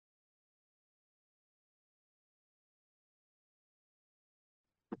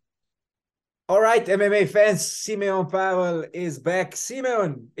All right, MMA fans, Simeon Powell is back.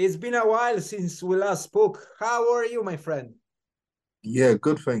 Simeon, it's been a while since we last spoke. How are you, my friend? Yeah,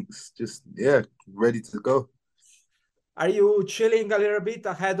 good, thanks. Just ready to go. Are you chilling a little bit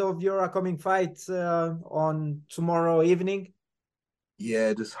ahead of your upcoming fight on tomorrow evening?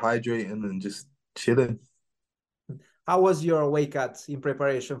 Yeah, just hydrating and just chilling. How was your wake up in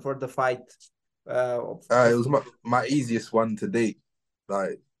preparation for the fight? It Of was my easiest one to date.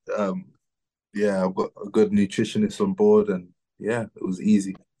 Like, um, yeah, I've got a good nutritionist on board, and yeah, it was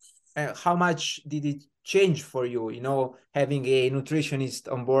easy. How much did it change for you? Having a nutritionist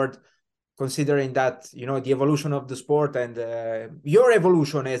on board, considering that the evolution of the sport and your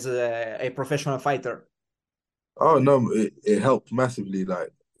evolution as a professional fighter. Oh no, it helped massively.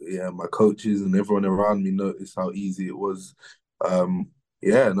 Like, yeah, my coaches and everyone around me noticed how easy it was. Um,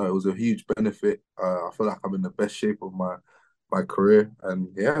 yeah, no, it was a huge benefit. I feel like I'm in the best shape of my career, and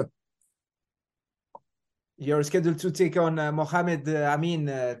yeah. You're scheduled to take on Mohamed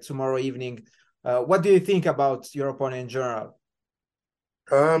Amin tomorrow evening. What do you think about your opponent in general?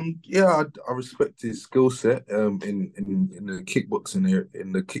 Yeah, I respect his skill set in the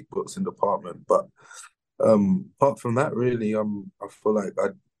kickboxing department, but apart from that, really, I feel like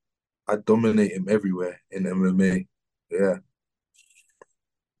I dominate him everywhere in MMA. Yeah.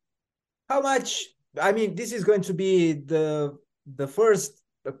 How much? I mean, this is going to be the first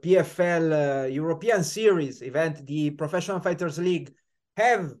PFL European Series event. The Professional Fighters League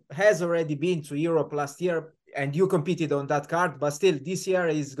has already been to Europe last year, and you competed on that card. But still, this year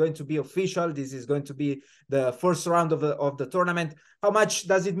is going to be official. This is going to be the first round of the tournament. How much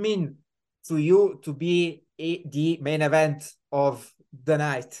does it mean to you to be the main event of the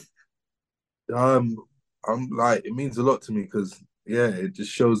night? Um, I'm like it means a lot to me because yeah, it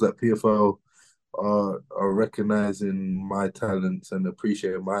just shows that PFL are recognizing my talents and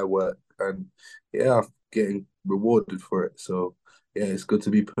appreciating my work, and yeah, I'm getting rewarded for it. So yeah, it's good to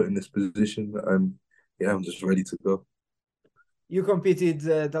be put in this position, and yeah, I'm just ready to go. You competed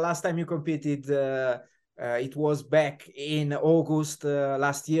the last time you competed. It was back in August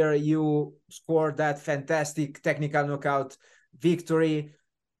last year. You scored that fantastic technical knockout victory.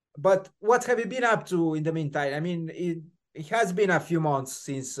 But what have you been up to in the meantime? I mean, it has been a few months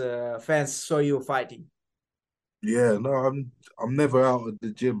since fans saw you fighting. Yeah, no, I'm never out of the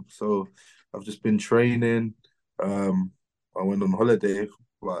gym, so I've just been training. I went on holiday,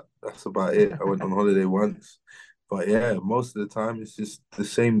 but that's about it. I went on holiday once, but yeah, most of the time it's just the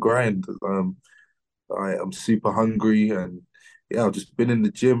same grind. I'm super hungry, and yeah, I've just been in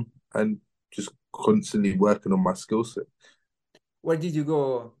the gym and just constantly working on my skill set. Where did you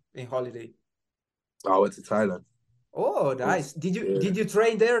go in holiday? I went to Thailand. Oh, It was nice. Did you yeah, did you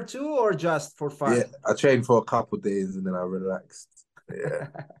train there too, or just for yeah. fun? I trained for a couple of days and then I relaxed. Yeah.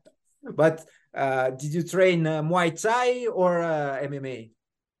 But did you train Muay Thai or MMA?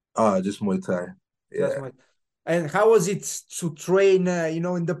 Just Muay Thai. Just Yeah. Muay. And how was it to train,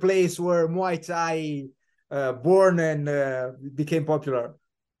 in the place where Muay Thai born and became popular?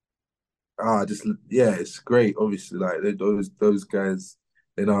 Just yeah, it's great. Obviously, like those guys,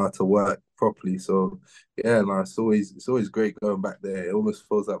 they know how to work properly. So yeah, no, it's always great going back there. It almost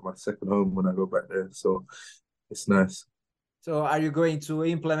feels like my second home when I go back there. So it's nice. So, are you going to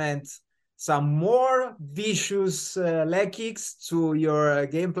implement some more vicious leg kicks to your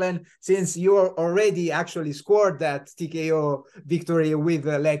game plan since you already actually scored that TKO victory with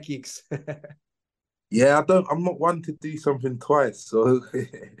leg kicks? Yeah, I'm not one to do something twice. So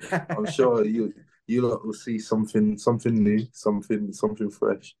I'm sure you lot will see something new, something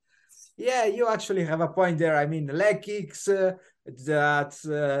fresh. Yeah, you actually have a point there. I mean, leg kicks,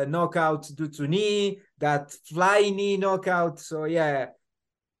 that knockout due to knee, that fly knee knockout. So yeah,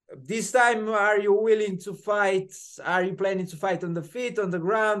 this time, are you willing to fight? Are you planning to fight on the feet, on the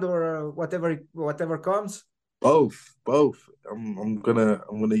ground, or whatever comes? Both. I'm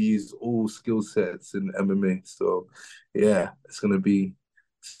gonna use all skill sets in MMA. So yeah, it's gonna be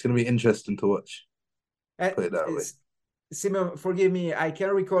interesting to watch. Uh, Put it that way. Simon, forgive me, I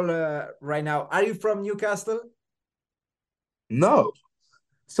can't recall right now. Are you from Newcastle? No,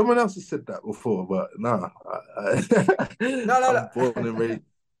 someone else has said that before, but nah. No, no, I'm no.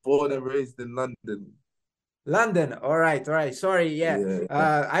 born and raised in London. London. All right, all right. Sorry, yeah. Yeah,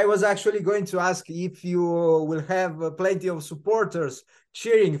 yeah, I was actually going to ask if you will have plenty of supporters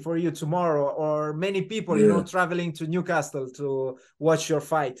cheering for you tomorrow, or many people, yeah. traveling to Newcastle to watch your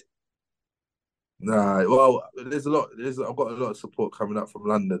fight. Nah, well, there's a lot. I've got a lot of support coming up from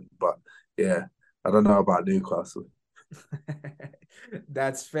London, but yeah, I don't know about Newcastle.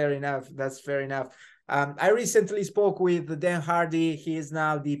 That's fair enough. That's fair enough. I recently spoke with Dan Hardy. He is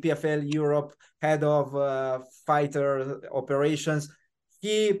now the PFL Europe head of fighter operations.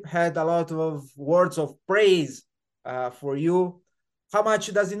 He had a lot of words of praise for you. How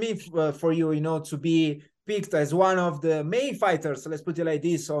much does it mean for you, to be picked as one of the main fighters, let's put it like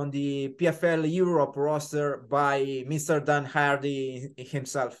this, on the PFL Europe roster by Mr. Dan Hardy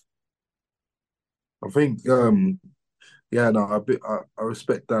himself? I think yeah, no, I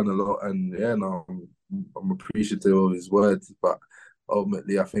respect Dan a lot, and yeah, no, I'm appreciative of his words, but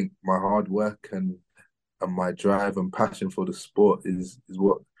ultimately, I think my hard work and my drive and passion for the sport is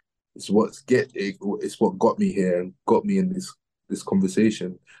it's what got me here and got me in this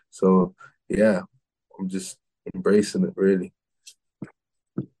conversation. So yeah, I'm just embracing it really.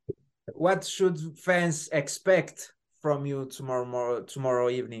 What should fans expect from you tomorrow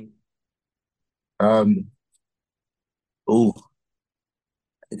evening? Oh,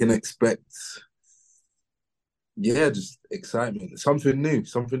 I can expect, yeah, just excitement, something new,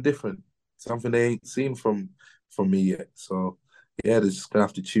 something different, something they ain't seen from me yet. So yeah, they're just gonna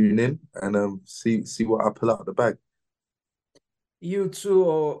have to tune in and see what I pull out of the bag. You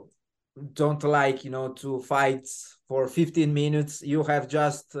two don't like, to fight for 15 minutes. You have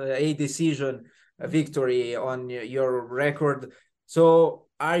just a decision, a victory on your record. So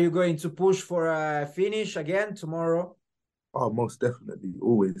are you going to push for a finish again tomorrow? Oh, most definitely,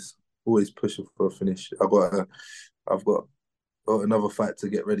 always pushing for a finish. I've got another fight to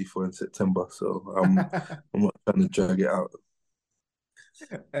get ready for in September, so I'm not trying to drag it out.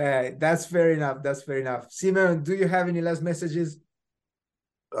 That's fair enough. That's fair enough. Simeon, do you have any last messages?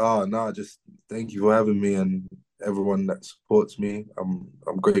 Oh no, just thank you for having me and everyone that supports me.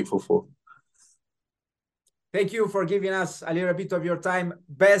 I'm grateful for. Thank you for giving us a little bit of your time.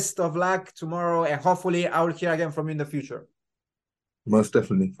 Best of luck tomorrow, and hopefully I will hear again from you in the future. Most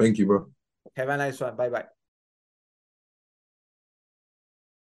definitely. Thank you, bro. Have a nice one. Bye bye.